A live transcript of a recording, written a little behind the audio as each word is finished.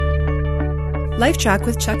LifeTrac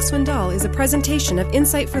with Chuck Swindoll is a presentation of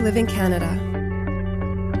Insight for Living Canada.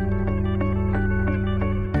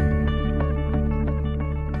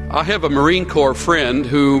 I have a Marine Corps friend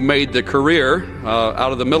who made the career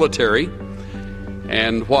out of the military,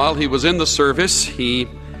 and while he was in the service, he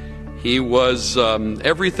was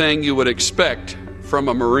everything you would expect from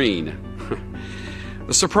a Marine.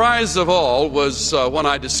 The surprise of all was when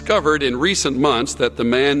I discovered in recent months that the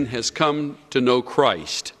man has come to know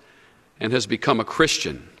Christ and has become a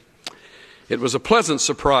Christian. It was a pleasant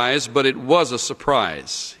surprise, but it was a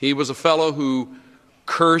surprise. He was a fellow who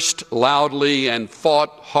cursed loudly and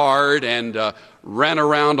fought hard and ran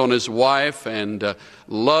around on his wife and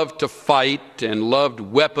loved to fight and loved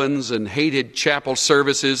weapons and hated chapel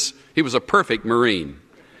services. He was a perfect Marine.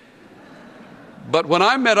 But when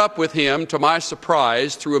I met up with him, to my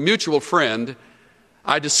surprise, through a mutual friend,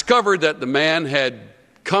 I discovered that the man had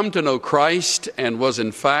come to know Christ and was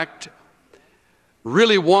in fact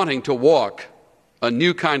really wanting to walk a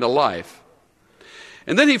new kind of life.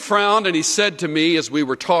 And then he frowned and he said to me as we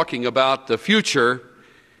were talking about the future, he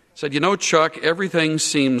said, "You know, Chuck, everything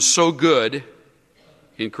seems so good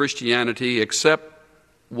in Christianity except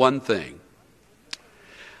one thing." He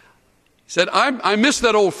said, I miss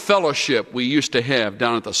that old fellowship we used to have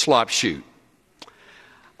down at the slop chute.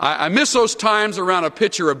 I miss those times around a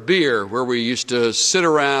pitcher of beer where we used to sit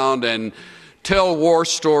around and tell war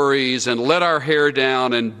stories and let our hair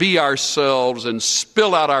down and be ourselves and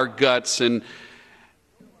spill out our guts, and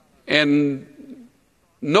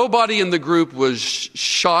nobody in the group was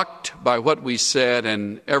shocked by what we said,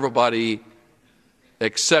 and everybody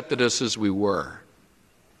accepted us as we were.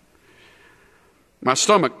 My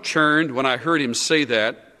stomach churned when I heard him say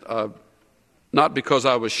that, not because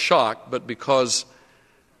I was shocked, but because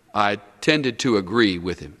I tended to agree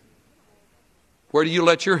with him. Where do you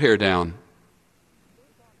let your hair down?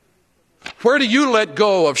 Where do you let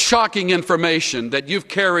go of shocking information that you've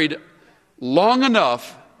carried long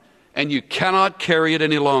enough and you cannot carry it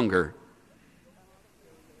any longer?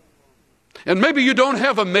 And maybe you don't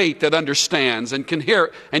have a mate that understands and can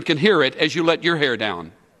hear it as you let your hair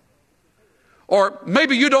down. Or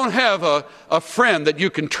maybe you don't have a friend that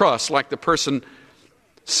you can trust like the person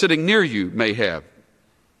sitting near you may have.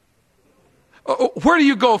 Where do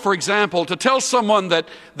you go, for example, to tell someone that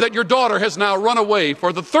your daughter has now run away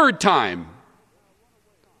for the third time?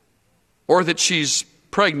 Or that she's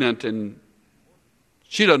pregnant and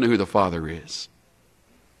she doesn't know who the father is?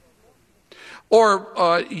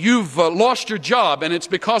 Or you've lost your job and it's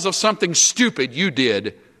because of something stupid you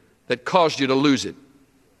did that caused you to lose it.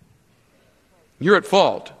 You're at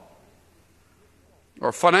fault.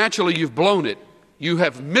 Or financially you've blown it. You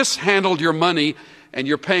have mishandled your money and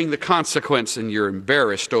you're paying the consequence and you're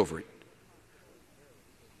embarrassed over it.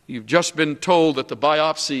 You've just been told that the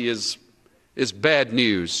biopsy is bad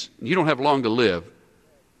news. You don't have long to live.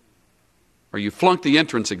 Or you flunked the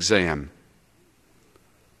entrance exam.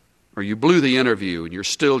 Or you blew the interview and you're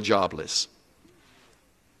still jobless.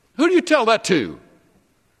 Who do you tell that to?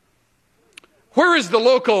 Where is the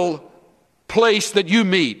local place that you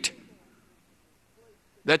meet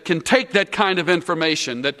that can take that kind of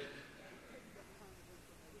information, that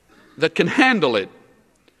can handle it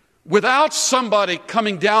without somebody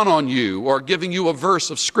coming down on you or giving you a verse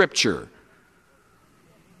of Scripture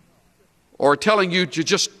or telling you to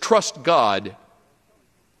just trust God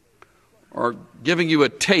or giving you a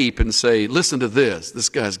tape and say, "Listen to this. This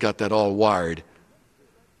guy's got that all wired."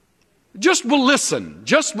 Just will listen.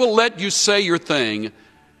 Just will let you say your thing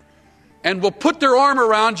and will put their arm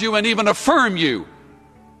around you and even affirm you.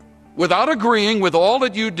 Without agreeing with all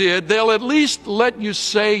that you did, they'll at least let you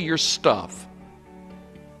say your stuff.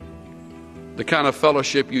 The kind of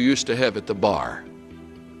fellowship you used to have at the bar.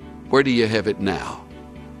 Where do you have it now?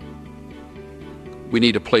 We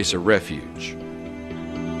need a place of refuge.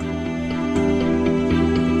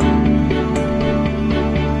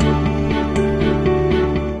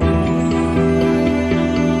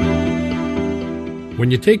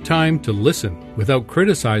 When you take time to listen without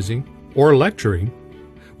criticizing or lecturing,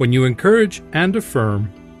 when you encourage and affirm,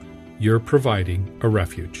 you're providing a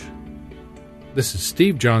refuge. This is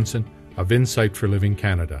Steve Johnson of Insight for Living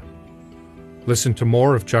Canada. Listen to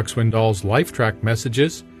more of Chuck Swindoll's LifeTrac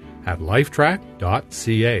messages at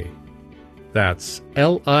lifetrac.ca. That's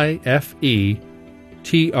LIFETRAC.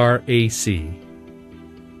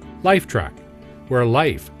 LifeTrac, where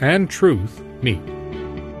life and truth meet.